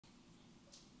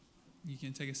You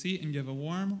can take a seat and give a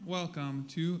warm welcome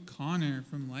to Connor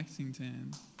from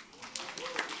Lexington.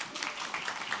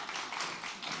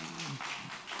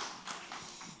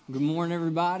 Good morning,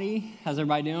 everybody. How's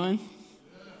everybody doing?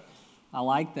 I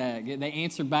like that. They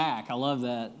answer back. I love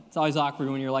that. It's always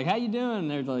awkward when you're like, how you doing? And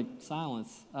they're like,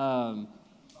 silence.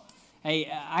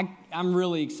 Hey, I'm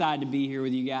really excited to be here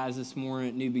with you guys this morning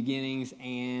at New Beginnings,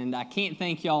 and I can't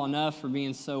thank y'all enough for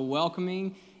being so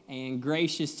welcoming and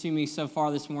gracious to me so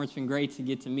far this morning. It's been great to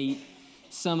get to meet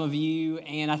some of you,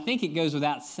 and I think it goes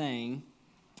without saying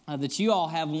that you all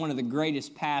have one of the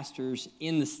greatest pastors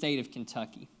in the state of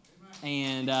Kentucky.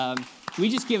 And we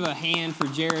just give a hand for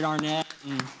Jared Arnett.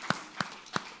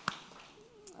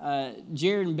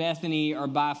 Jared and Bethany are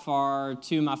by far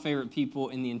two of my favorite people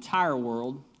in the entire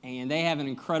world, and they have an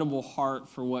incredible heart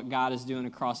for what God is doing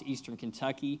across eastern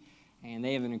Kentucky, and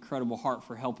they have an incredible heart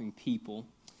for helping people.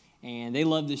 And they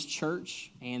love this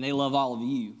church, and they love all of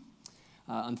you.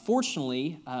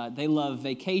 Unfortunately, they love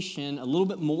vacation a little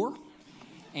bit more,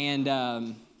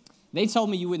 and they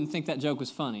told me you wouldn't think that joke was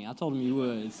funny. I told them you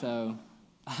would. So,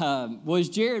 well, as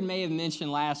Jared may have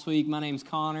mentioned last week, my name's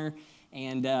Connor,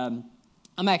 and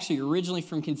I'm actually originally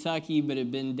from Kentucky, but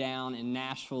have been down in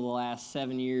Nashville the last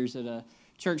 7 years at a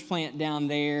church plant down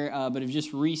there, but have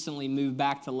just recently moved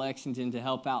back to Lexington to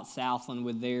help out Southland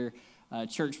with their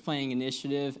church planting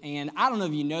initiative. And I don't know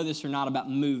if you know this or not about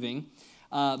moving,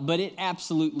 but it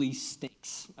absolutely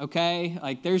stinks, okay?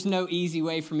 Like, there's no easy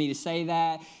way for me to say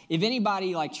that. If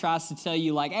anybody, tries to tell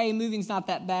you, hey, moving's not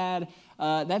that bad,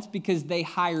 that's because they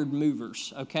hired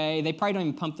movers, okay? They probably don't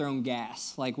even pump their own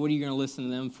gas. What are you going to listen to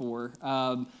them for?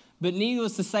 But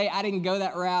needless to say, I didn't go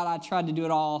that route. I tried to do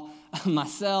it all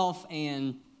myself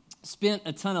and spent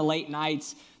a ton of late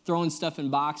nights throwing stuff in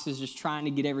boxes, just trying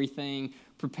to get everything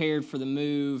prepared for the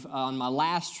move. On my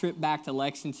last trip back to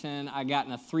Lexington, I got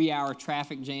in a 3-hour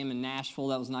traffic jam in Nashville.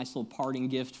 That was a nice little parting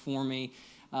gift for me.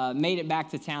 Made it back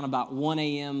to town about 1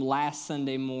 a.m. last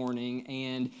Sunday morning,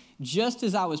 and just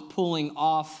as I was pulling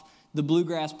off the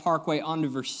Bluegrass Parkway onto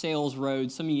Versailles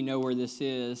Road, some of you know where this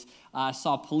is, I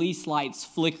saw police lights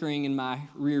flickering in my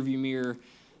rearview mirror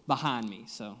behind me.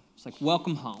 So it's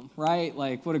welcome home, right?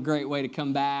 What a great way to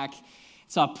come back.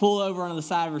 So I pull over onto the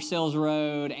side of Versailles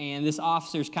Road, and this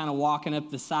officer's kind of walking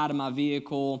up the side of my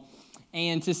vehicle.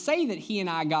 And to say that he and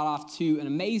I got off to an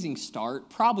amazing start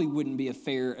probably wouldn't be a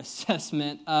fair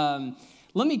assessment.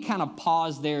 Let me kind of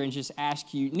pause there and just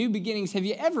ask you, New Beginnings, have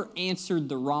you ever answered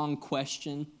the wrong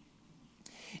question?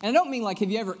 And I don't mean have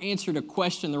you ever answered a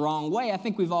question the wrong way? I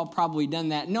think we've all probably done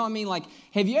that. No, I mean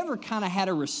have you ever kind of had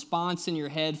a response in your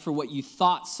head for what you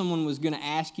thought someone was going to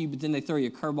ask you, but then they throw you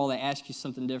a curveball, they ask you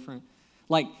something different?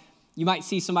 You might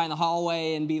see somebody in the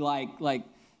hallway and be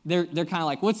they're kind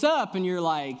of what's up? And you're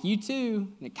like, you too.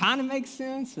 And it kind of makes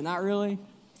sense, but not really.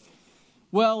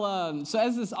 Well, so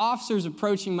as this officer's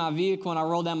approaching my vehicle and I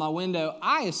roll down my window,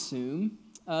 I assume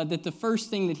that the first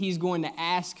thing that he's going to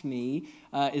ask me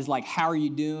is how are you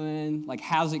doing?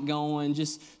 How's it going?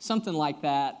 Just something like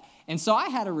that. And so I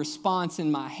had a response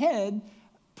in my head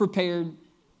prepared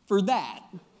for that.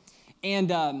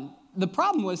 And the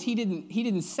problem was he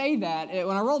didn't say that.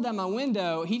 When I rolled down my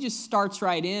window, he just starts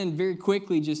right in very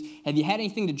quickly, have you had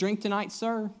anything to drink tonight,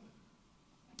 sir?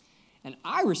 And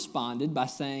I responded by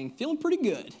saying, feeling pretty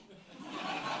good.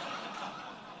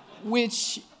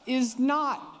 Which is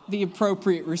not the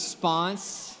appropriate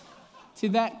response to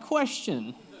that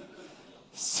question.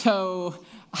 So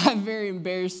I very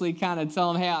embarrassedly kind of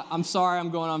tell him, hey, I'm sorry, I'm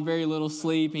going on very little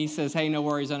sleep. And he says, hey, no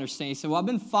worries, I understand. He said, well, I've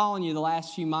been following you the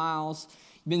last few miles.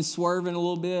 You've been swerving a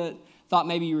little bit. Thought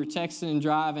maybe you were texting and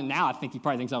driving. Now I think he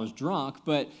probably thinks I was drunk.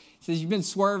 But he says, you've been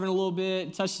swerving a little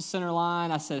bit, touched the center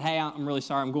line. I said, hey, I'm really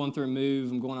sorry. I'm going through a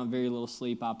move. I'm going on very little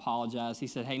sleep. I apologize. He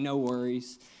said, hey, no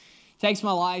worries. Takes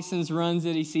my license, runs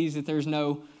it. He sees that there's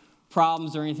no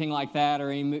problems or anything like that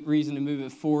or any reason to move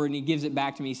it forward. And he gives it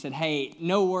back to me. He said, hey,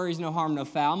 no worries, no harm, no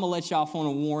foul. I'm going to let you off on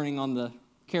a warning on the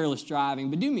careless driving.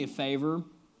 But do me a favor.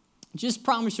 Just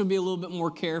promise you'll be a little bit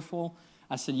more careful.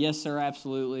 I said, yes, sir,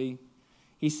 absolutely.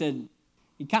 He said,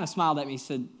 he kind of smiled at me. He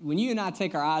said, when you and I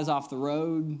take our eyes off the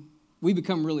road, we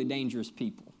become really dangerous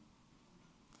people.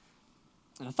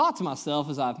 And I thought to myself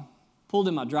as I pulled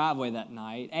in my driveway that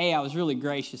night, A, I was really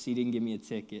gracious he didn't give me a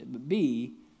ticket. But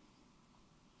B,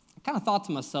 I kind of thought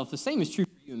to myself, the same is true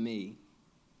for you and me.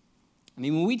 I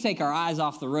mean, when we take our eyes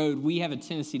off the road, we have a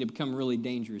tendency to become really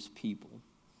dangerous people.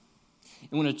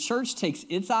 And when a church takes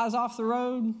its eyes off the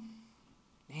road,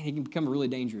 man, it can become a really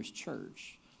dangerous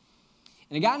church.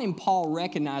 And a guy named Paul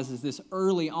recognizes this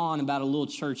early on about a little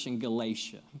church in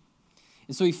Galatia.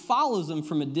 And so he follows them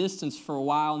from a distance for a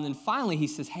while, and then finally he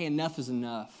says, hey, enough is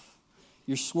enough.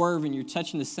 you're swerving, you're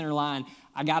touching the center line,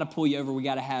 I got to pull you over. We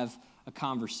got to have a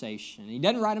conversation. And he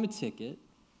doesn't write him a ticket,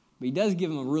 but he does give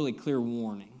him a really clear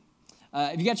warning.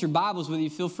 If you got your Bibles with you,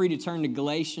 feel free to turn to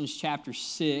Galatians chapter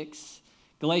 6.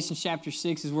 Galatians chapter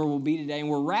 6 is where we'll be today, and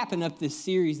we're wrapping up this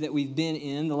series that we've been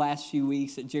in the last few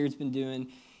weeks that Jared's been doing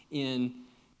in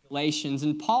Galatians.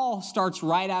 And Paul starts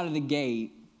right out of the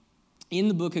gate in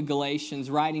the book of Galatians,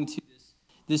 writing to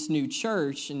this new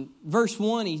church. And verse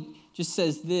 1, he just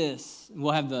says this, and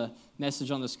we'll have the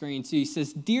message on the screen too. He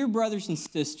says, "Dear brothers and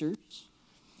sisters,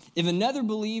 if another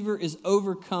believer is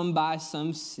overcome by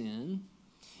some sin,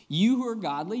 you who are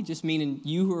godly," just meaning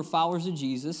you who are followers of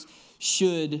Jesus,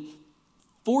 "should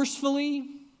forcefully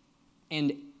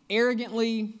and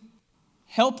arrogantly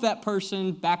help that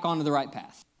person back onto the right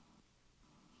path."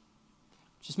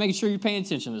 Just making sure you're paying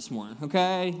attention this morning,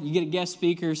 okay? You get a guest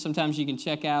speaker, sometimes you can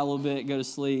check out a little bit, go to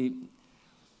sleep.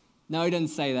 No, he doesn't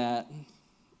say that.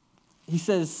 He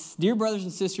says, "Dear brothers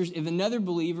and sisters, if another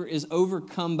believer is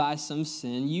overcome by some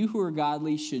sin, you who are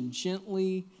godly should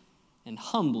gently and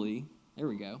humbly," there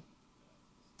we go,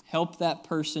 "help that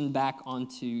person back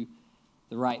onto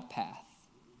the right path."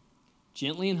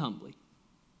 Gently and humbly.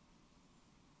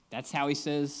 That's how he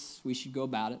says we should go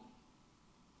about it.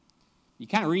 You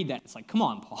kind of read that, it's like, come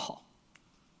on, Paul.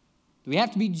 Do we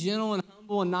have to be gentle and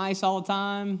humble and nice all the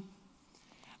time?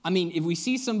 I mean, if we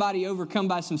see somebody overcome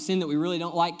by some sin that we really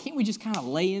don't like, can't we just kind of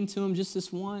lay into them just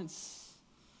this once?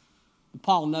 But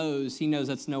Paul knows, he knows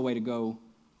that's no way to go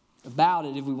about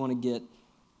it if we want to get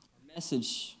our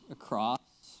message across.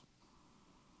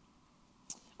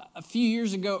 A few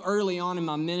years ago, early on in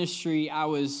my ministry, I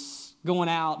was going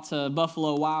out to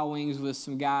Buffalo Wild Wings with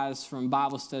some guys from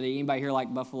Bible study. Anybody here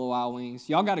like Buffalo Wild Wings?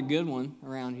 Y'all got a good one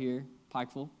around here,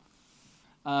 Pikeville.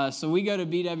 So we go to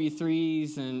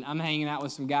BW3s, and I'm hanging out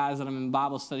with some guys that I'm in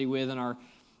Bible study with, and our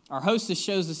hostess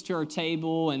shows us to our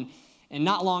table, and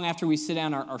not long after we sit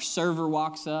down, our server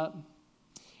walks up,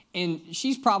 and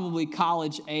she's probably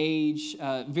college age,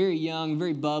 very young,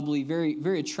 very bubbly, very,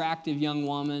 very attractive young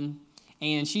woman,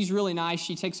 and she's really nice.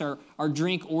 She takes our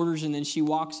drink orders, and then she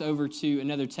walks over to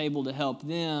another table to help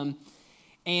them,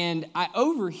 and I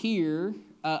overhear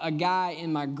a guy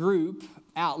in my group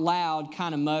out loud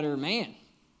kind of mutter, "Man,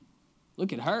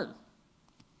 look at her."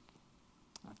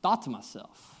 I thought to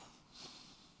myself,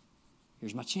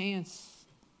 here's my chance.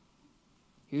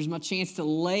 Here's my chance to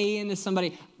lay into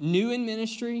somebody new in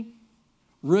ministry,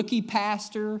 rookie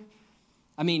pastor.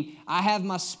 I mean, I have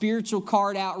my spiritual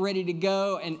card out ready to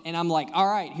go, and I'm like, all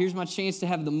right, here's my chance to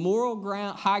have the moral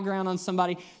ground, high ground on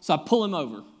somebody. So I pull him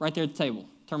over right there at the table,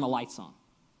 turn my lights on.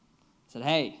 I said,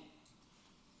 "Hey."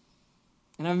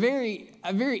 And I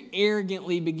very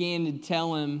arrogantly began to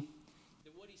tell him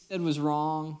that what he said was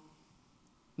wrong.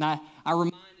 And I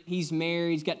reminded him he's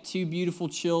married, he's got 2 beautiful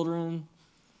children.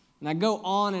 And I go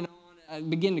on and on. I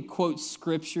begin to quote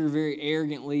scripture very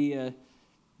arrogantly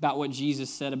about what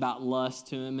Jesus said about lust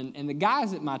to him. And the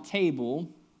guys at my table,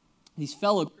 these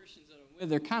fellow Christians that I'm with,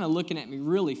 they're kind of looking at me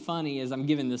really funny as I'm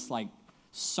giving this like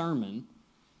sermon.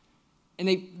 And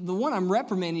the one I'm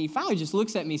reprimanding, he finally just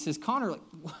looks at me and says, "Connor, like,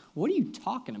 what are you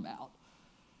talking about?"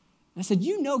 And I said,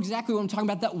 "You know exactly what I'm talking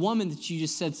about. That woman that you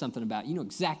just said something about. You know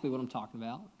exactly what I'm talking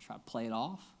about." Try to play it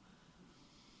off.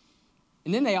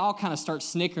 And then they all kind of start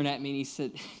snickering at me, and he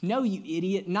said, "No, you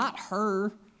idiot, not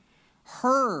her.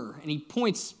 Her." And he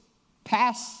points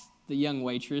past the young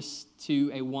waitress to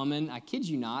a woman, I kid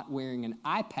you not, wearing an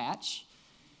eye patch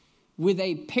with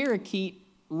a parakeet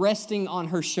resting on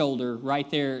her shoulder right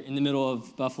there in the middle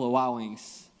of Buffalo Wild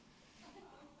Wings.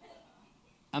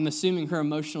 I'm assuming her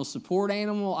emotional support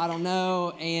animal, I don't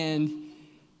know. And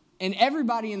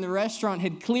everybody in the restaurant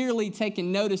had clearly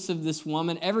taken notice of this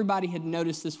woman. Everybody had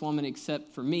noticed this woman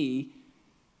except for me.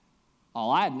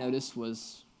 All I had noticed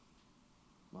was,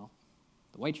 well,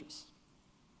 the waitress.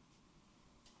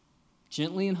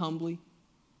 Gently and humbly,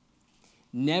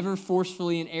 never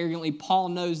forcefully and arrogantly. Paul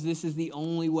knows this is the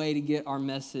only way to get our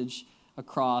message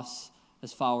across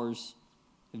as followers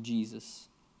of Jesus.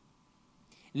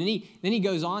 And then he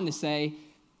goes on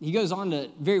to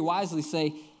very wisely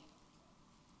say,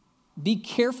 "Be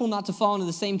careful not to fall into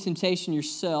the same temptation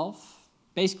yourself."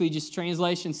 Basically just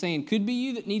translation saying, could be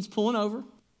you that needs pulling over.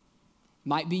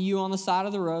 Might be you on the side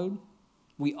of the road.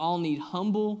 We all need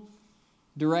humble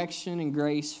direction and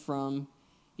grace from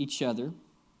each other.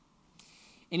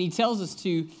 And he tells us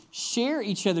to share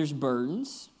each other's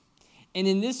burdens and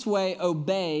in this way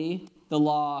obey the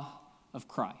law of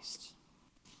Christ.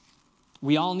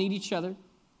 We all need each other.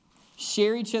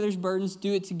 Share each other's burdens,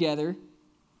 do it together.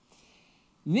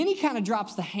 And then he kind of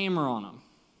drops the hammer on them.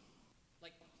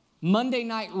 Like, Monday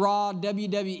Night Raw,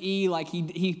 WWE, like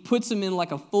he puts him in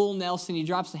like a full Nelson. He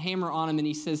drops the hammer on him and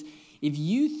he says, if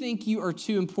you think you are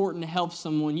too important to help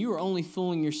someone, you are only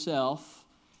fooling yourself.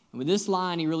 And with this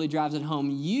line, he really drives it home.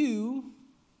 You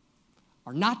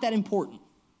are not that important.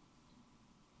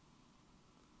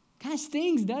 Kind of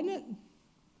stings, doesn't it?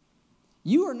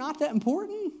 You are not that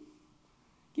important?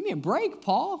 Give me a break,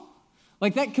 Paul.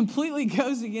 Like, that completely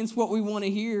goes against what we want to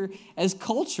hear as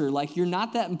culture. Like, you're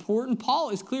not that important.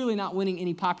 Paul is clearly not winning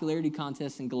any popularity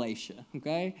contests in Galatia,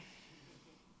 okay?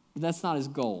 But that's not his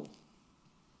goal.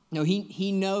 No,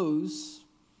 he knows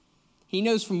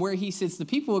from where he sits, the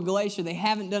people of Galatia, they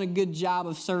haven't done a good job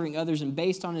of serving others. And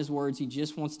based on his words, he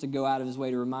just wants to go out of his way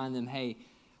to remind them, hey,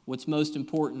 what's most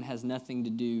important has nothing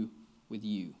to do with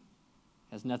you.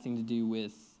 Has nothing to do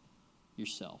with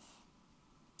yourself.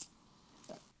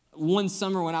 One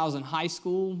summer when I was in high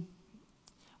school,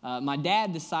 my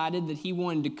dad decided that he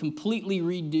wanted to completely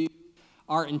redo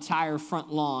our entire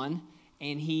front lawn,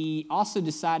 and he also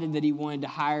decided that he wanted to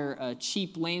hire a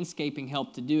cheap landscaping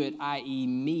help to do it, i.e.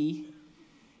 me.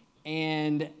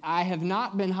 And I have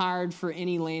not been hired for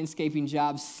any landscaping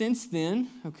jobs since then,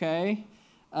 okay?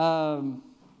 But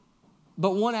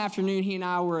one afternoon, he and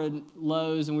I were at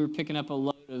Lowe's, and we were picking up a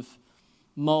load of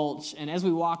mulch, and as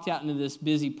we walked out into this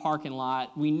busy parking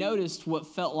lot, we noticed what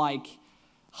felt like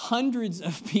hundreds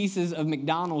of pieces of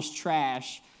McDonald's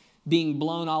trash being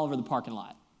blown all over the parking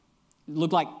lot. It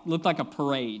looked like a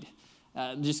parade.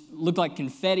 Just looked like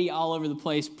confetti all over the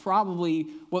place, probably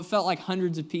what felt like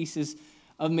hundreds of pieces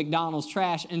of McDonald's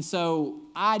trash. And so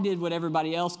I did what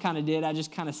everybody else kind of did. I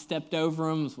just kind of stepped over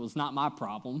them. It was not my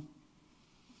problem.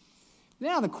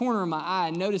 Then out of the corner of my eye,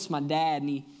 I noticed my dad,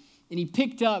 and he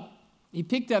picked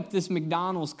up this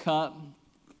McDonald's cup, and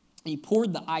he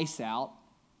poured the ice out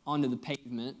onto the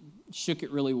pavement, shook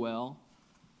it really well.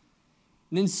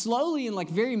 And then slowly and like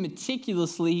very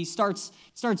meticulously, he starts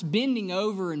bending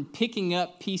over and picking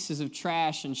up pieces of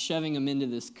trash and shoving them into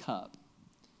this cup.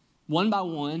 One by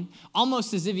one,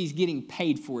 almost as if he's getting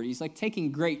paid for it. He's like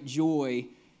taking great joy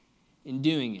in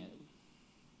doing it.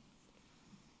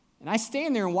 And I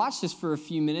stand there and watch this for a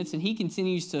few minutes, and he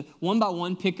continues to, one by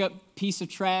one, pick up piece of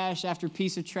trash after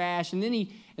piece of trash. And then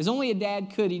he, as only a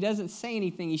dad could, he doesn't say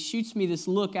anything. He shoots me this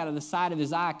look out of the side of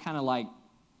his eye, kind of like,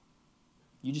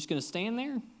 you just going to stand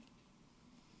there?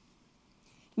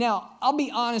 Now, I'll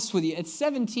be honest with you. At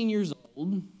 17 years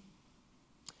old,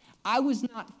 I was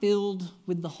not filled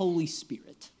with the Holy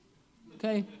Spirit,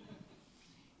 okay?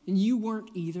 And you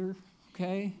weren't either,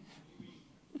 okay?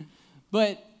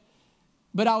 But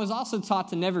I was also taught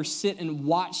to never sit and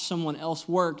watch someone else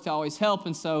work, to always help.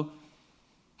 And so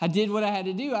I did what I had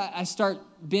to do. I start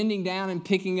bending down and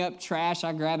picking up trash.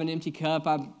 I grab an empty cup.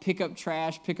 I pick up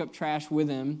trash with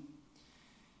him.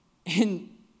 And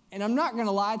I'm not going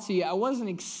to lie to you, I wasn't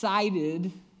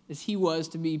excited as he was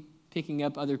to be picking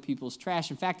up other people's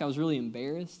trash. In fact, I was really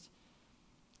embarrassed.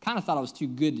 Kind of thought I was too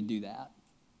good to do that.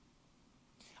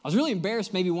 I was really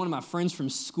embarrassed maybe one of my friends from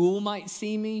school might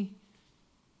see me.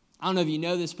 I don't know if you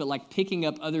know this, but like picking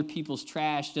up other people's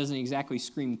trash doesn't exactly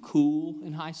scream cool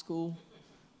in high school.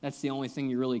 That's the only thing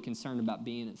you're really concerned about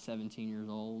being at 17 years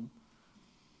old.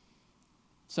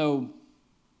 So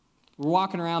we're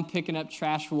walking around picking up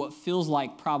trash for what feels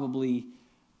like probably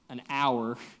an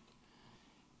hour.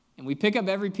 And we pick up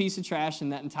every piece of trash in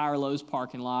that entire Lowe's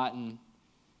parking lot, and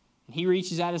he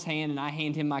reaches out his hand, and I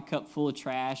hand him my cup full of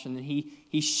trash, and then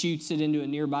he shoots it into a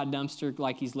nearby dumpster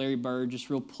like he's Larry Bird, just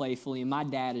real playfully, and my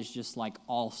dad is just like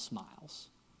all smiles.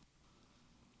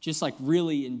 Just like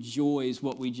really enjoys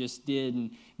what we just did,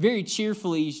 and very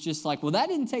cheerfully he's just like, well, that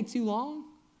didn't take too long.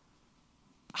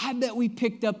 I bet we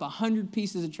picked up 100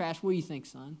 pieces of trash. What do you think,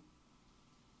 son?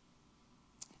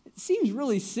 It seems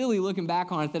really silly looking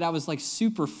back on it that I was like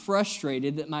super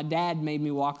frustrated that my dad made me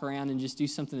walk around and just do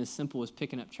something as simple as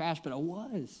picking up trash, but I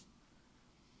was.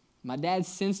 My dad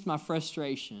sensed my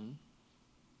frustration.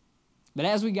 But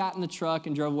as we got in the truck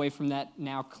and drove away from that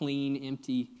now clean,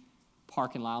 empty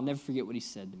parking lot, I'll never forget what he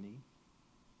said to me.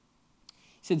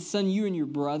 He said, son, you and your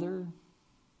brother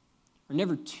are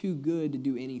never too good to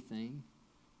do anything.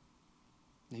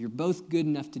 You're both good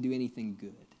enough to do anything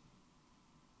good.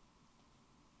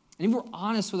 And if we're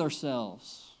honest with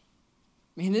ourselves,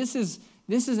 man, this is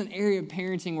an area of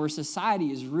parenting where society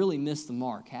has really missed the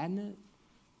mark, hadn't it?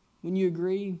 Wouldn't you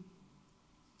agree?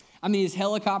 I mean, as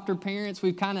helicopter parents,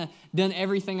 we've kind of done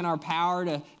everything in our power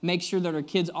to make sure that our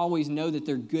kids always know that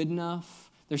they're good enough,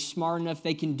 they're smart enough,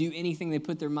 they can do anything they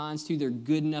put their minds to, they're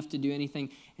good enough to do anything.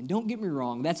 And don't get me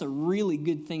wrong, that's a really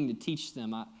good thing to teach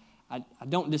them. I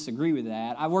don't disagree with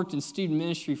that. I worked in student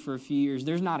ministry for a few years.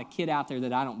 There's not a kid out there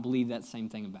that I don't believe that same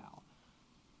thing about.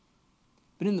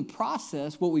 But in the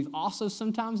process, what we've also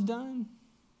sometimes done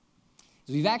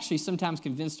is we've actually sometimes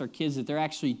convinced our kids that they're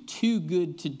actually too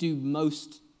good to do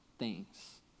most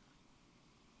things.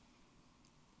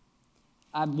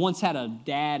 I once had a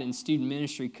dad in student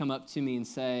ministry come up to me and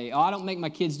say, "Oh, I don't make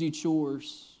my kids do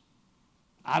chores.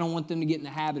 I don't want them to get in the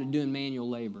habit of doing manual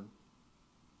labor."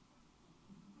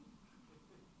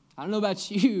 I don't know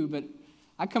about you, but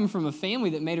I come from a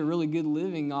family that made a really good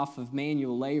living off of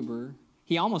manual labor.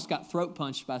 He almost got throat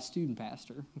punched by a student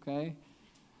pastor, okay?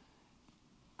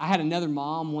 I had another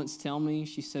mom once tell me,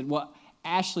 she said, "Well,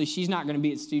 Ashley, she's not going to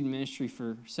be at student ministry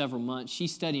for several months.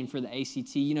 She's studying for the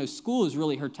ACT. You know, school is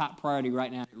really her top priority right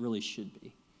now. It really should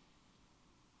be."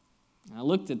 And I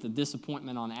looked at the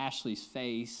disappointment on Ashley's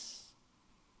face,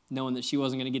 knowing that she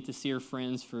wasn't going to get to see her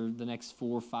friends for the next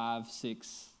 4, 5,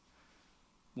 6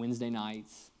 Wednesday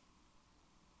nights.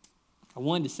 I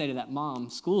wanted to say to that mom,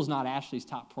 school is not Ashley's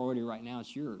top priority right now.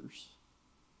 It's yours.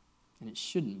 And it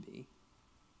shouldn't be.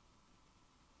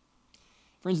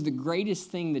 Friends, the greatest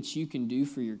thing that you can do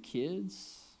for your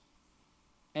kids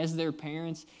as their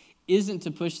parents isn't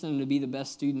to push them to be the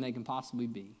best student they can possibly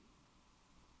be.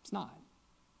 It's not.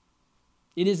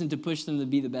 It isn't to push them to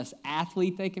be the best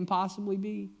athlete they can possibly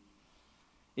be.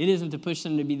 It isn't to push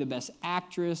them to be the best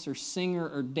actress or singer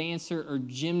or dancer or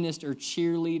gymnast or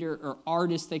cheerleader or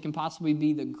artist they can possibly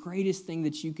be. The greatest thing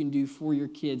that you can do for your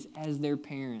kids as their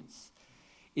parents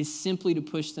is simply to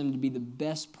push them to be the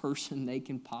best person they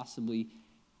can possibly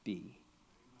be.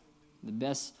 The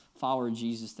best follower of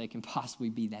Jesus they can possibly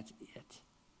be. That's it.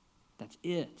 That's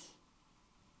it.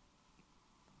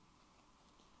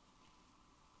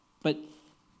 But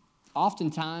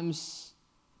oftentimes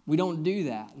we don't do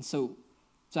that. And so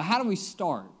how do we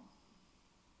start?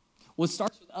 Well, it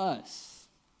starts with us.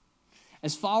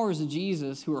 As followers of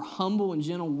Jesus who are humble and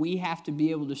gentle, we have to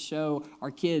be able to show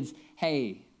our kids,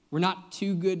 hey, we're not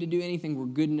too good to do anything. We're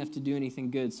good enough to do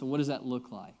anything good. So what does that look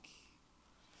like?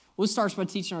 Well, it starts by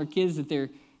teaching our kids that they're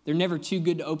never too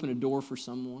good to open a door for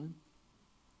someone.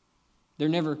 They're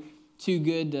never too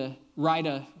good to write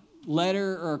a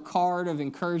letter or a card of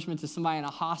encouragement to somebody in a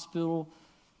hospital.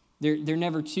 They're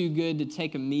never too good to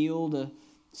take a meal to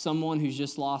someone who's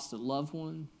just lost a loved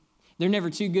one. They're never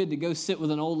too good to go sit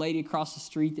with an old lady across the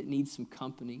street that needs some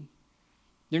company.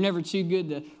 They're never too good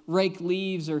to rake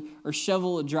leaves or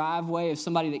shovel a driveway of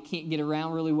somebody that can't get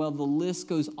around really well. The list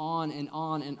goes on and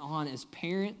on and on. As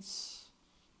parents,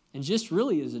 and just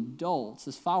really as adults,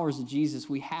 as followers of Jesus,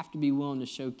 we have to be willing to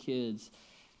show kids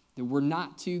that we're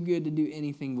not too good to do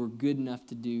anything. We're good enough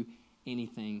to do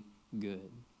anything good.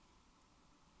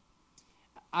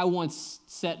 I once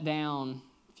sat down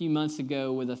a few months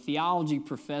ago with a theology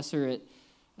professor at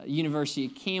University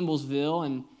of Campbellsville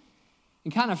and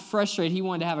kind of frustrated. He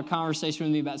wanted to have a conversation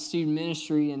with me about student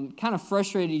ministry, and kind of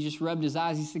frustrated, he just rubbed his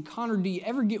eyes. He said, "Connor, do you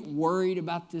ever get worried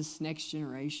about this next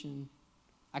generation?"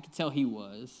 I could tell he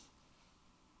was.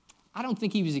 I don't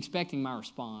think he was expecting my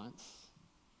response.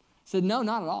 I said, "No,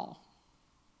 not at all.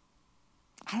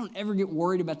 I don't ever get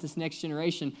worried about this next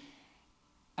generation.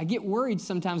 I get worried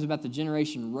sometimes about the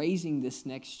generation raising this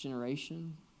next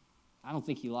generation." I don't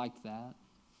think he liked that.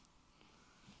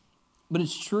 But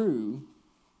it's true.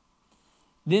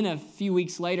 Then a few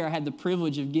weeks later, I had the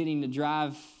privilege of getting to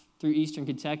drive through Eastern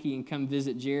Kentucky and come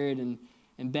visit Jared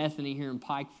and Bethany here in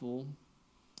Pikeville.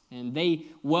 And they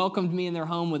welcomed me in their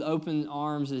home with open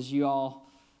arms, as you all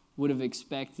would have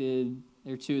expected.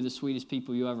 They're two of the sweetest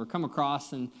people you'll ever come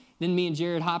across. And then me and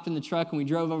Jared hopped in the truck and we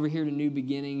drove over here to New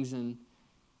Beginnings. And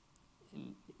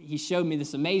he showed me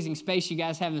this amazing space you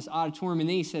guys have in this auditorium. And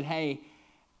then he said, "Hey,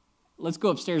 let's go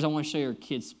upstairs. I want to show you our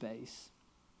kids' space."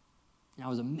 And I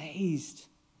was amazed.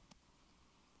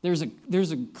 There's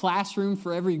a classroom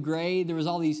for every grade. There was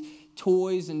all these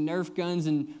toys and Nerf guns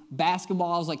and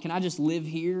basketball. I was like, "Can I just live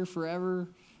here forever?"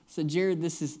 I said, "Jared,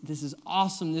 this is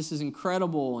awesome. This is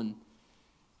incredible." And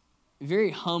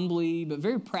very humbly, but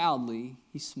very proudly,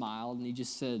 he smiled and he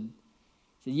just said,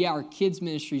 "Yeah, our kids'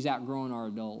 ministry is outgrowing our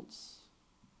adults."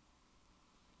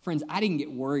 Friends, I didn't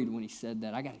get worried when he said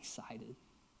that. I got excited.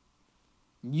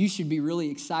 You should be really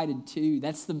excited too.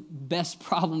 That's the best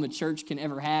problem a church can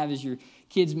ever have, is your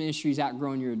kids' ministry is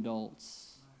outgrowing your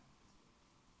adults.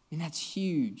 And that's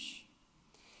huge.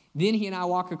 Then he and I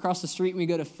walk across the street and we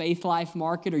go to Faith Life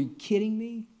Market. Are you kidding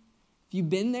me? Have you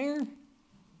been there? I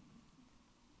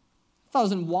thought I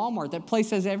was in Walmart. That place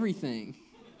has everything.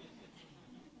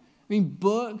 I mean,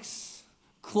 books,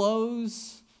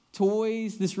 clothes,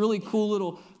 toys, this really cool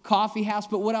little coffee house.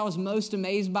 But what I was most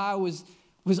amazed by was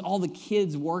all the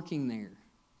kids working there,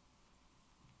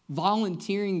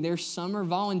 volunteering their summer,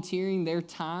 volunteering their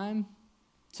time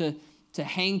to to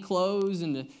hang clothes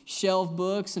and to shelve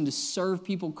books and to serve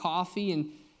people coffee.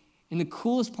 And the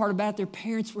coolest part about it, their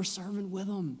parents were serving with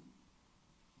them.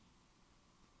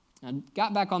 I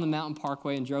got back on the Mountain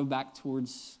Parkway and drove back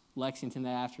towards Lexington that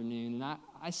afternoon, and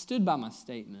I stood by my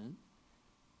statement.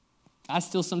 I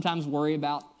still sometimes worry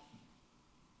about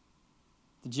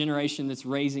the generation that's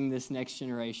raising this next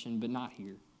generation, but not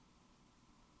here.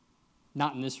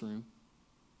 Not in this room.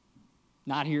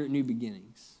 Not here at New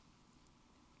Beginnings.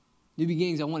 New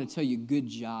Beginnings, I want to tell you, good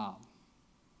job.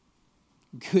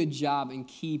 Good job, and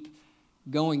keep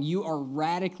going. You are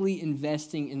radically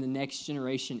investing in the next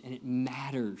generation, and it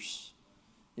matters.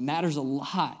 It matters a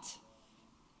lot.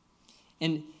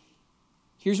 And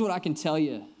here's what I can tell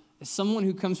you. As someone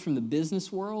who comes from the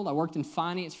business world, I worked in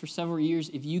finance for several years.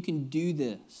 If you can do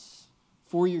this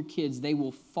for your kids, they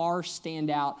will far stand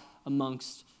out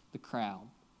amongst the crowd.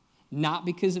 Not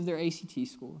because of their ACT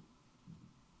score.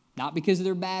 Not because of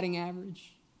their batting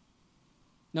average.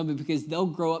 No, but because they'll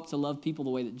grow up to love people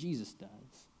the way that Jesus does.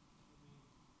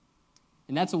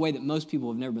 And that's a way that most people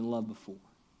have never been loved before.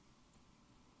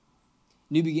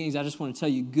 New Beginnings, I just want to tell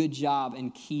you, good job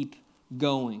and keep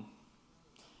going.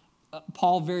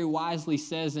 Paul very wisely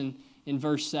says in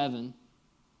verse 7,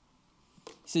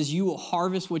 he says, you will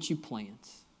harvest what you plant.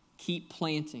 Keep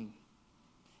planting.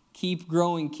 Keep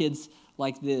growing, kids,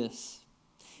 like this.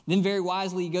 Then very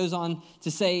wisely he goes on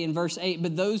to say in verse 8,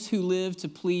 but those who live to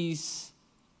please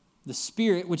the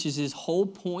Spirit, which is his whole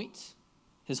point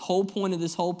of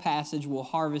this whole passage, will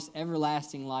harvest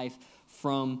everlasting life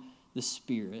from the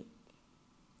Spirit.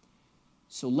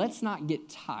 So let's not get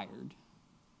tired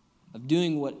of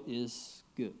doing what is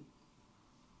good.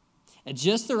 At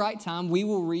just the right time, we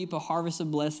will reap a harvest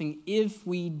of blessing if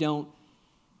we don't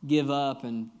give up.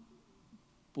 And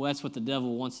boy, that's what the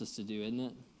devil wants us to do, isn't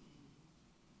it?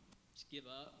 Just give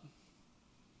up.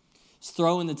 Just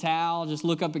throw in the towel. Just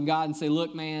look up at God and say,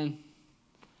 look, man,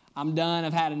 I'm done.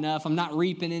 I've had enough. I'm not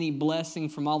reaping any blessing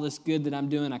from all this good that I'm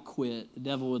doing. I quit. The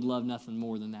devil would love nothing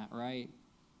more than that, right?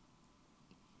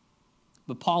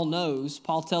 But Paul knows,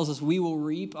 Paul tells us we will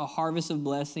reap a harvest of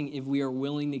blessing if we are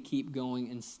willing to keep going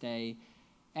and stay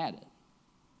at it.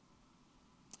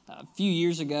 A few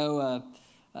years ago,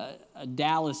 a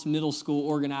Dallas middle school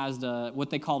organized what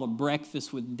they called a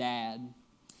breakfast with Dad.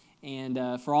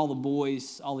 And for all the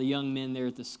boys, all the young men there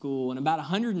at the school. And about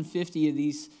 150 of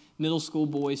these middle school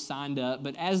boys signed up.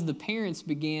 But as the parents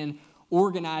began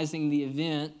organizing the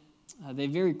event, they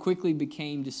very quickly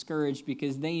became discouraged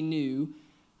because they knew,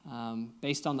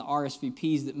 based on the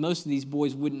RSVPs, that most of these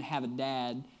boys wouldn't have a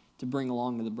dad to bring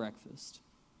along to the breakfast.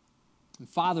 And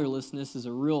fatherlessness is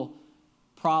a real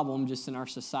problem just in our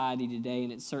society today,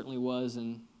 and it certainly was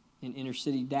in inner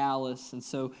city Dallas. And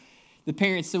so the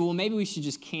parents said, well, maybe we should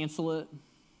just cancel it.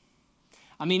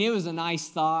 I mean, it was a nice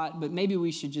thought, but maybe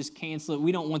we should just cancel it.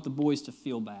 We don't want the boys to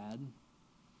feel bad.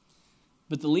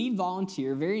 But the lead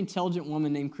volunteer, a very intelligent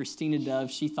woman named Christina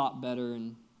Dove, she thought better,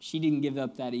 and she didn't give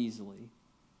up that easily.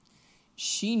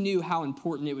 She knew how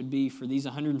important it would be for these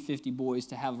 150 boys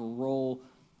to have a role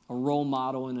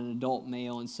model in an adult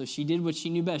male. And so she did what she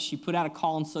knew best. She put out a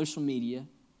call on social media.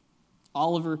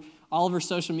 All of her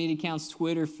social media accounts,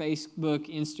 Twitter,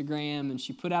 Facebook, Instagram, and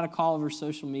she put out a call of her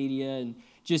social media and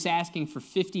just asking for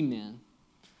 50 men.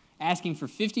 Asking for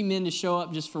 50 men to show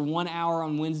up just for 1 hour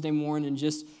on Wednesday morning and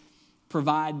just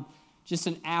provide just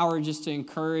an hour just to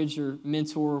encourage or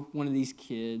mentor one of these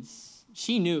kids.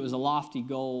 She knew it was a lofty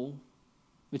goal,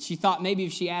 but she thought maybe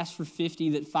if she asked for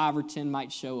 50 that 5 or 10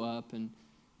 might show up and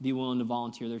be willing to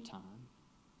volunteer their time.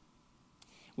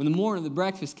 When the morning of the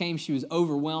breakfast came, she was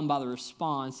overwhelmed by the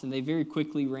response, and they very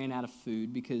quickly ran out of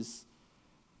food because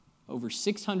over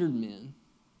 600 men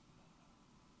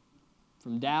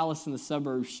from Dallas and the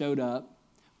suburbs showed up,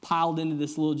 piled into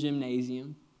this little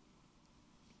gymnasium.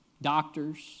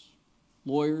 Doctors,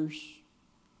 lawyers,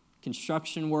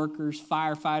 construction workers,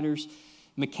 firefighters,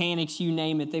 mechanics, you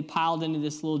name it. They piled into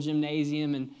this little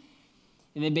gymnasium, and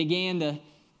they began to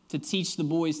teach the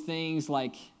boys things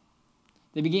like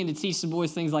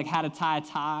how to tie a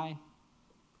tie,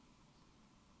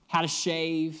 how to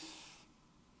shave,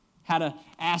 how to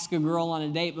ask a girl on a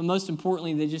date, but most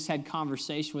importantly, they just had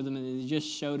conversation with them and they just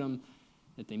showed them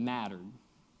that they mattered.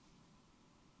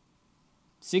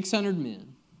 600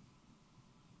 men.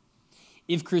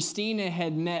 If Christina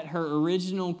had met her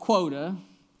original quota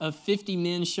of 50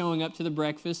 men showing up to the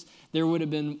breakfast, there would have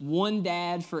been one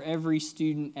dad for every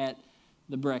student at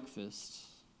the breakfast.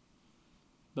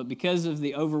 But because of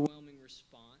the overwhelming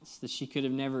response that she could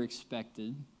have never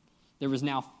expected, there was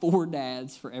now 4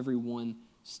 dads for every one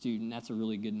student. That's a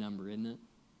really good number, isn't it?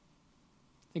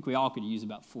 I think we all could use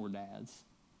about 4 dads.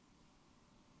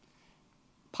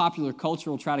 popular culture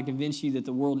will try to convince you that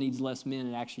the world needs less men,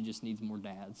 it actually just needs more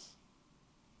dads.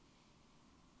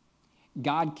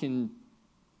 God can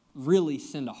really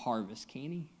send a harvest,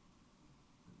 can he?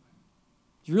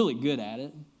 He's really good at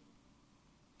it.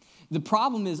 The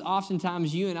problem is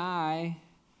oftentimes you and I,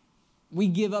 we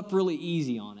give up really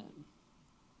easy on it.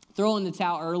 Throw in the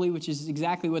towel early, which is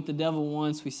exactly what the devil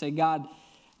wants. We say, God,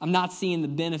 I'm not seeing the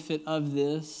benefit of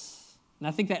this. And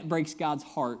I think that breaks God's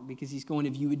heart because he's going,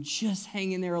 if you would just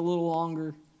hang in there a little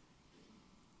longer,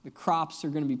 the crops are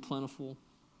going to be plentiful.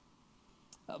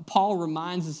 Paul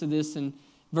reminds us of this in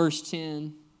verse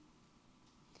 10.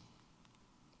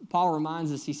 Paul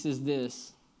reminds us, he says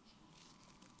this.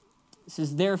 It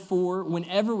says, therefore,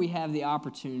 whenever we have the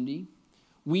opportunity,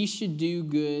 we should do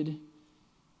good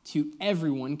to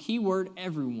everyone, keyword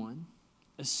everyone,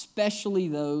 especially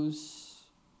those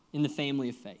in the family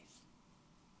of faith.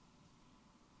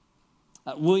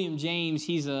 William James,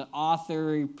 he's an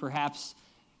author, perhaps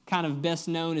kind of best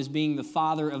known as being the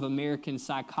father of American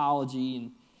psychology.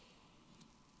 And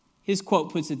his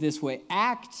quote puts it this way,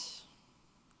 act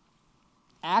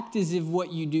as if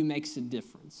what you do makes a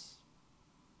difference.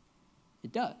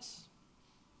 It does.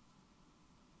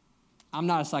 I'm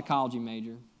not a psychology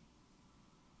major.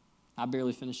 I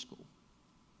barely finished school.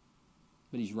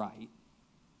 But he's right.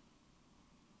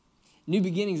 New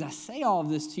Beginnings, I say all of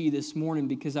this to you this morning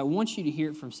because I want you to hear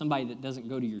it from somebody that doesn't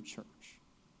go to your church.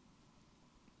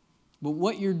 But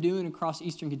what you're doing across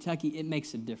Eastern Kentucky, it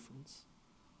makes a difference.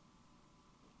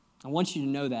 I want you to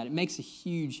know that. It makes a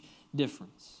huge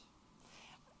difference.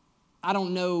 I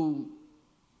don't know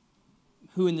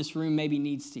who in this room maybe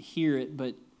needs to hear it,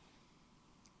 but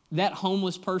that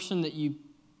homeless person that you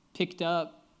picked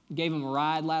up, gave him a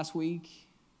ride last week,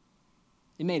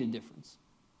 it made a difference.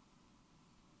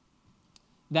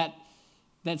 That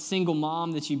single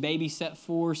mom that you babysat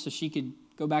for so she could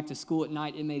go back to school at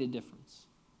night, it made a difference.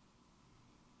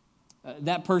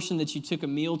 That person that you took a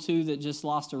meal to that just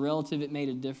lost a relative, it made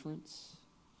a difference.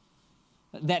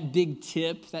 That big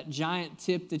tip, that giant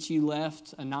tip that you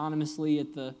left anonymously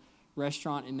at the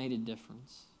restaurant, it made a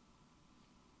difference.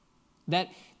 That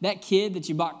kid that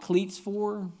you bought cleats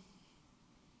for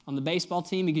on the baseball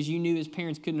team because you knew his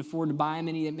parents couldn't afford to buy him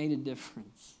any, it made a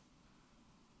difference.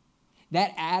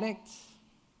 That addict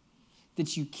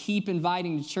that you keep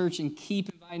inviting to church and keep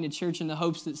inviting to church in the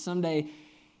hopes that someday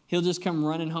he'll just come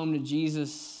running home to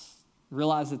Jesus,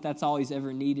 realize that that's all he's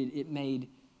ever needed, it made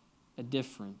a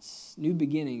difference. New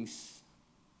Beginnings,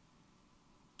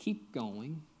 keep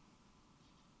going.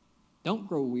 Don't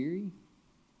grow weary.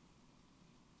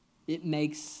 It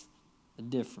makes a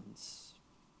difference.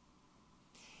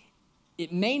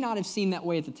 It may not have seemed that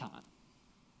way at the time.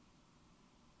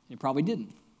 It probably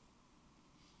didn't.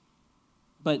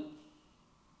 But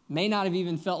may not have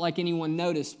even felt like anyone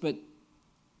noticed, but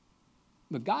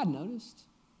God noticed.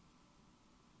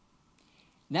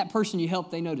 And that person you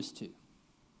helped, they noticed too.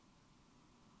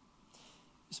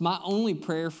 It's my only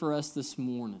prayer for us this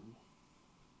morning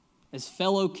as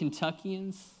fellow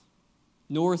Kentuckians,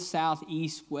 north, south,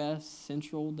 east, west,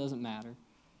 central, doesn't matter.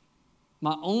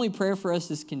 My only prayer for us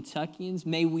as Kentuckians,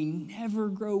 may we never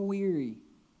grow weary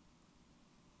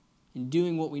in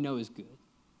doing what we know is good.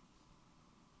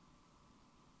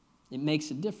 It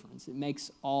makes a difference. It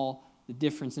makes all the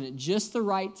difference. And at just the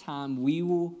right time, we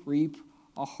will reap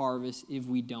a harvest if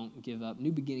we don't give up.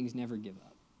 New Beginnings never give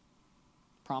up.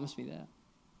 Promise me that.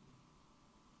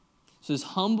 So as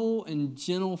humble and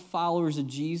gentle followers of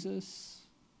Jesus,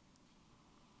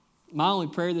 my only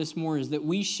prayer this morning is that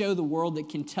we show the world that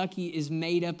Kentucky is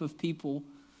made up of people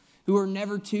who are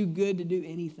never too good to do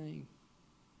anything.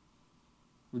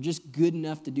 We're just good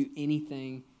enough to do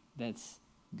anything that's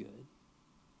good.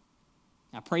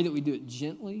 I pray that we do it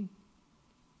gently,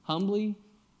 humbly,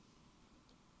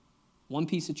 one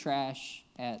piece of trash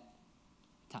at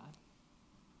a time.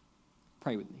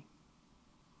 Pray with me.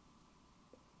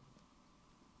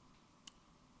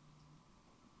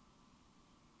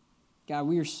 God,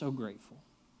 we are so grateful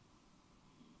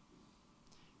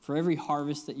for every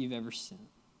harvest that you've ever sent.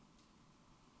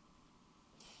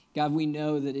 God, we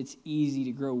know that it's easy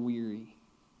to grow weary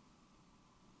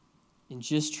in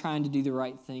just trying to do the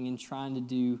right thing and trying to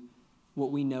do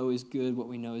what we know is good, what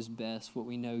we know is best, what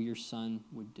we know your Son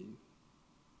would do.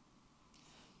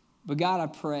 But God, I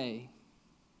pray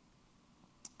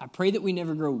that we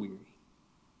never grow weary.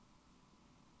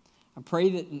 I pray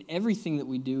that in everything that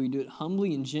we do it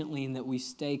humbly and gently and that we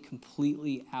stay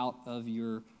completely out of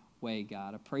your way,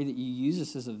 God. I pray that you use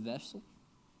us as a vessel.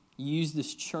 You use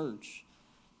this church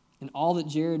and all that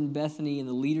Jared and Bethany and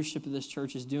the leadership of this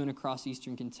church is doing across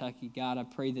Eastern Kentucky. God, I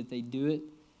pray that they do it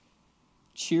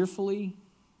cheerfully,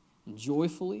 and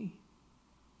joyfully,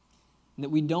 and that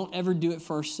we don't ever do it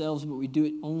for ourselves, but we do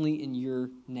it only in your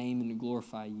name and to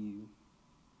glorify you.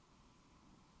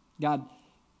 God,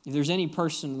 if there's any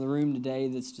person in the room today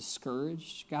that's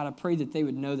discouraged, God, I pray that they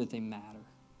would know that they matter.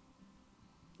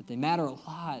 That they matter a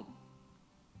lot.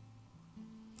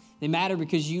 They matter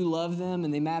because you love them,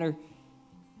 and they matter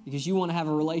because you want to have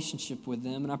a relationship with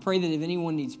them. And I pray that if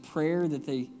anyone needs prayer, that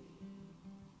they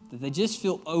just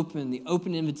feel open, the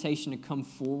open invitation to come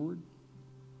forward.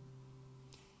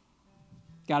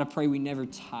 God, I pray we never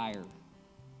tire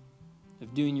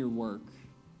of doing your work.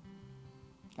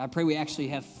 I pray we actually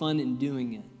have fun in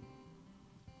doing it.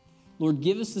 Lord,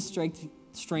 give us the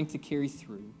strength to carry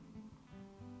through.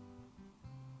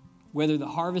 Whether the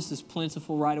harvest is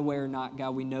plentiful right away or not,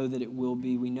 God, we know that it will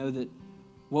be. We know that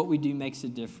what we do makes a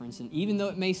difference. And even though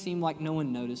it may seem like no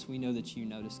one noticed, we know that you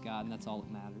notice, God, and that's all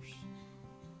that matters.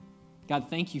 God,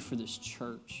 thank you for this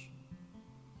church.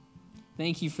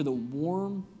 Thank you for the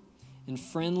warm and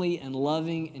friendly and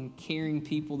loving and caring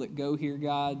people that go here,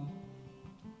 God.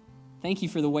 Thank you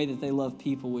for the way that they love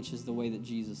people, which is the way that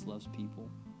Jesus loves people.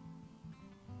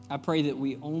 I pray that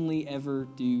we only ever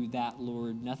do that,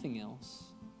 Lord, nothing else.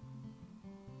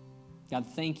 God,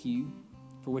 thank you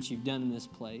for what you've done in this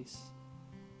place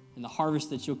and the harvest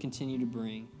that you'll continue to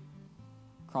bring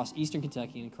across Eastern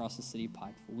Kentucky and across the city of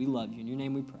Pikeville. We love you. In your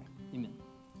name we pray. Amen.